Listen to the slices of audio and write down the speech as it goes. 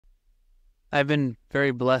I've been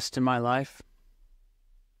very blessed in my life,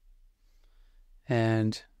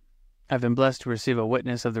 and I've been blessed to receive a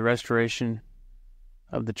witness of the restoration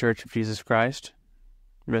of the Church of Jesus Christ,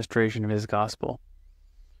 restoration of His gospel.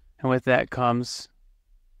 And with that comes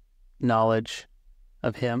knowledge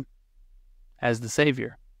of Him as the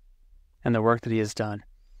Savior and the work that He has done.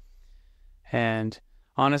 And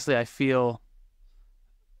honestly, I feel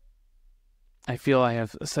I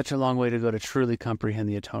have such a long way to go to truly comprehend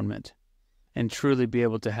the atonement and truly be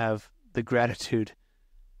able to have the gratitude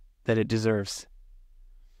that it deserves.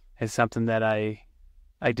 It's something that I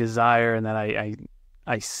desire and that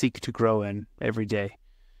I seek to grow in every day.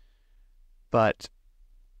 But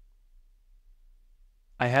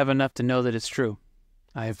I have enough to know that it's true.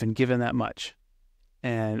 I have been given that much,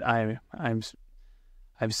 and I'm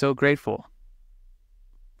so grateful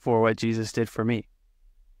for what Jesus did for me.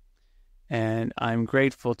 And I'm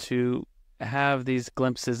grateful to have these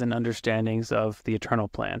glimpses and understandings of the eternal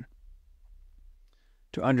plan,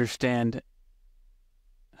 to understand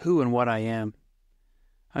who and what I am,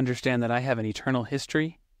 understand that I have an eternal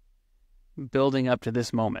history building up to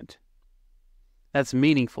this moment. That's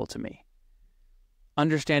meaningful to me.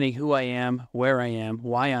 Understanding who I am, where I am,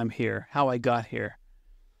 why I'm here, how I got here.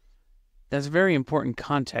 That's very important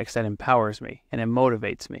context that empowers me and it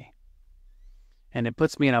motivates me. And it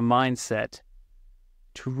puts me in a mindset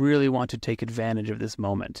to really want to take advantage of this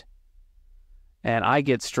moment. And I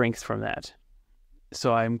get strength from that.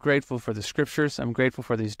 So I'm grateful for the scriptures. I'm grateful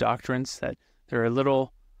for these doctrines that they're a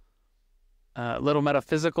little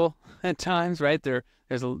metaphysical at times, right?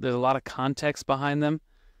 There's a lot of context behind them.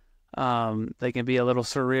 They can be a little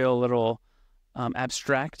surreal, a little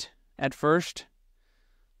abstract at first.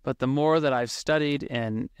 But the more that I've studied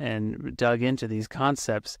and dug into these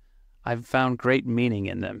concepts, I've found great meaning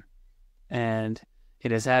in them. And it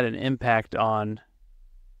has had an impact on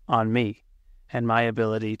me and my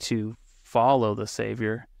ability to follow the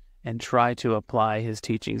Savior and try to apply His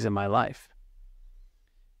teachings in my life.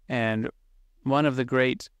 And one of the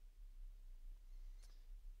great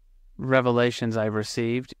revelations I've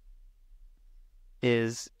received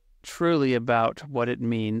is truly about what it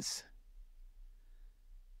means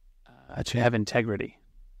to have integrity.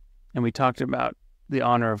 And we talked about the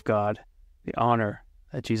honor of God, the honor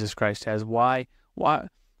that Jesus Christ has. Why does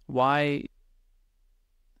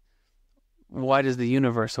the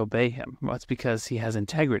universe obey Him? Well, it's because He has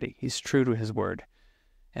integrity. He's true to His word.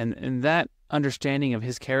 And that understanding of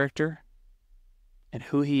His character and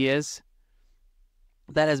who He is,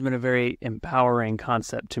 that has been a very empowering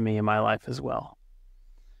concept to me in my life as well.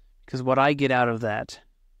 Because what I get out of that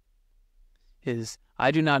is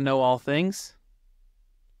I do not know all things,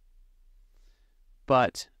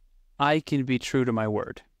 but I can be true to my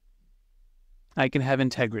word. I can have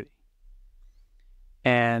integrity.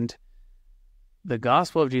 And the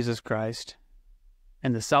gospel of Jesus Christ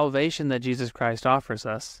and the salvation that Jesus Christ offers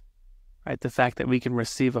us, right? The fact that we can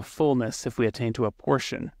receive a fullness if we attain to a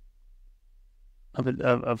portion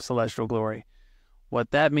of celestial glory. What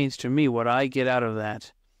that means to me, what I get out of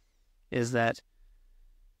that, is that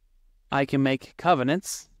I can make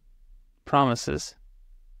covenants, promises,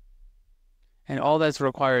 and all that's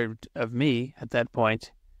required of me at that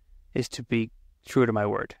point is to be true to my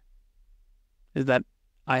word. Is that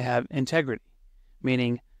I have integrity,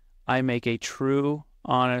 meaning I make a true,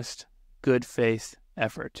 honest, good faith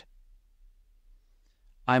effort.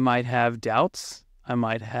 I might have doubts. I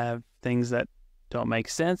might have things that don't make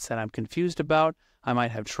sense that I'm confused about. I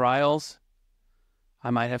might have trials. I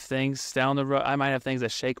might have things down the road. I might have things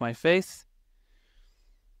that shake my faith.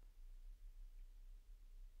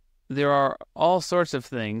 There are all sorts of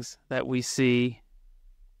things that we see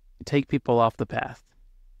take people off the path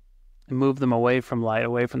and move them away from light,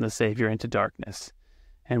 away from the Savior into darkness.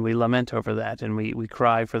 And we lament over that, and we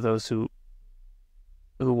cry for those who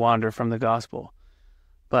wander from the gospel.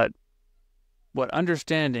 But what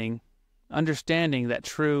understanding that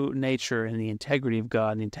true nature and the integrity of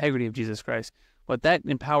God and the integrity of Jesus Christ, what that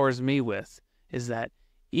empowers me with is that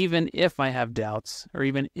even if I have doubts, or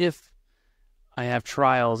even if I have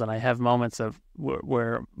trials and I have moments of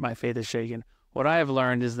where my faith is shaken, what I have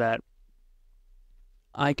learned is that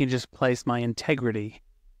I can just place my integrity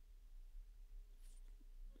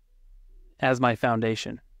as my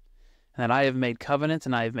foundation. And that I have made covenants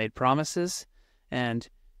and I have made promises, and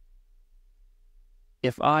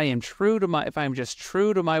if I am just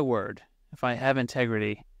true to my word, if I have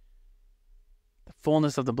integrity, the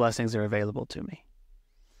fullness of the blessings are available to me.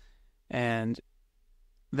 And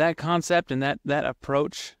that concept and that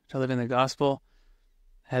approach to living the gospel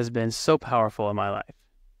has been so powerful in my life.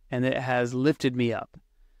 And it has lifted me up.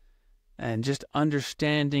 and just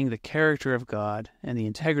understanding the character of God and the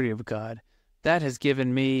integrity of God, that has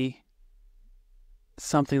given me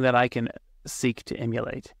something that I can seek to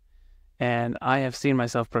emulate. And I have seen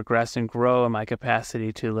myself progress and grow in my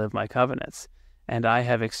capacity to live my covenants. And I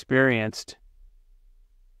have experienced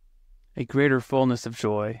a greater fullness of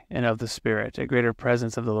joy and of the Spirit, a greater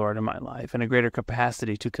presence of the Lord in my life, and a greater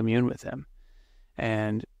capacity to commune with Him.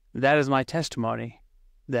 And that is my testimony,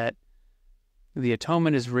 that the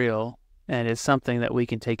atonement is real and it's something that we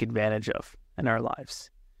can take advantage of in our lives.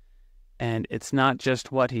 And it's not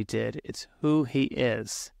just what He did, it's who He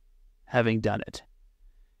is having done it.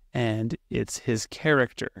 And it's His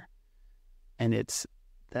character. And it's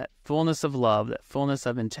that fullness of love, that fullness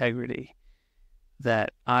of integrity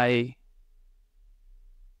that I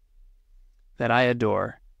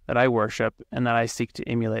adore, that I worship, and that I seek to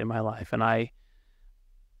emulate in my life. And I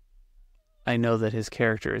know that His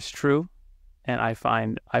character is true, and I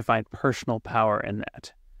find personal power in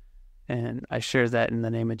that. And I share that in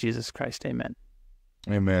the name of Jesus Christ. Amen.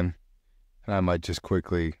 Amen. And I might just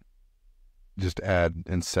quickly just add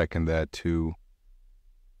and second that too.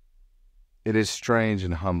 It is strange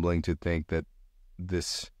and humbling to think that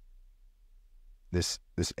this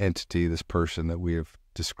entity, this person that we have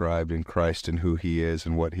described in Christ and who He is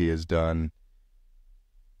and what He has done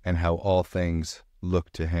and how all things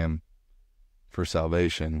look to Him for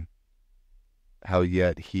salvation, how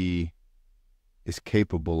yet He is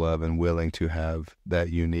capable of and willing to have that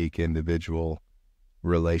unique individual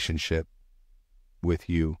relationship with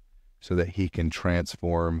you so that He can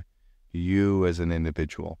transform you as an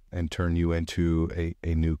individual and turn you into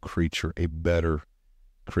a new creature, a better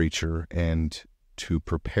creature, and to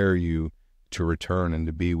prepare you to return and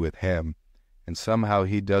to be with Him. And somehow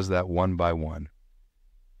He does that one by one.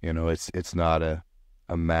 You know, it's not a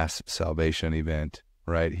mass salvation event,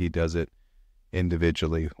 right? He does it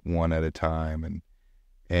individually, one at a time,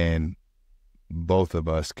 and both of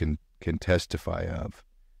us can testify of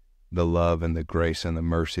the love and the grace and the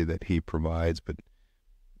mercy that He provides. But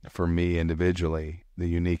for me individually, the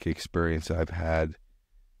unique experience I've had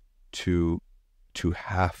to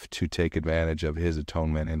have to take advantage of His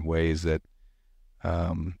atonement in ways that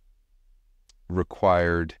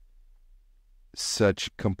required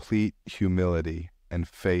such complete humility and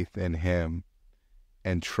faith in Him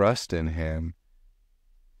and trust in Him,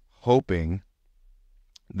 hoping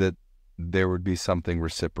that there would be something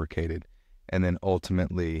reciprocated, and then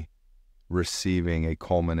ultimately receiving a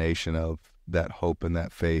culmination of that hope and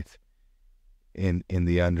that faith in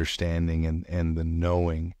the understanding and the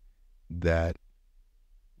knowing that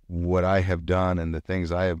what I have done and the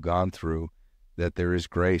things I have gone through, that there is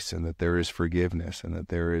grace and that there is forgiveness and that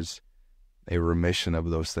there is a remission of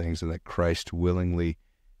those things, and that Christ willingly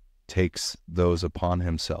takes those upon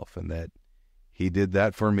Himself, and that He did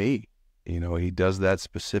that for me. You know, He does that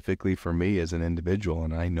specifically for me as an individual,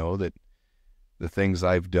 and I know that the things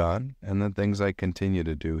I've done and the things I continue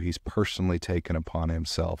to do, He's personally taken upon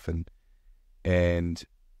Himself. And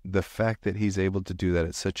the fact that He's able to do that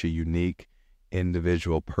at such a unique,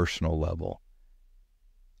 individual, personal level,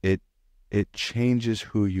 it changes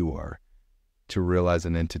who you are to realize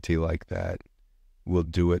an entity like that will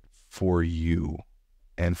do it for you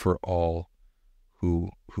and for all who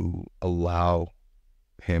allow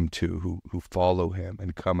Him to, who follow Him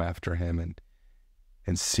and come after Him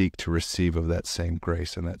and seek to receive of that same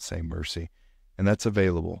grace and that same mercy. And that's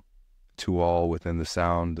available to all within the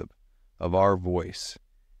sound of our voice.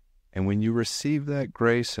 And when you receive that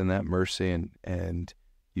grace and that mercy and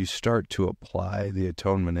you start to apply the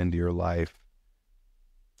atonement into your life,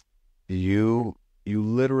 you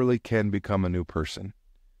literally can become a new person.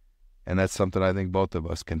 And that's something I think both of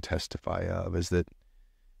us can testify of, is that,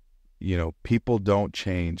 you know, people don't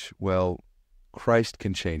change. Well, Christ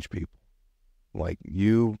can change people. Like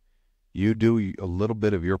you do a little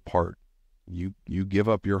bit of your part. You give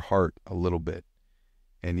up your heart a little bit.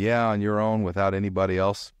 And yeah, on your own, without anybody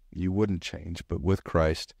else, you wouldn't change. But with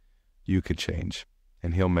Christ, you could change.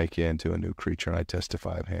 And He'll make you into a new creature. And I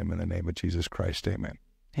testify of Him in the name of Jesus Christ. Amen.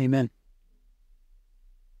 Amen.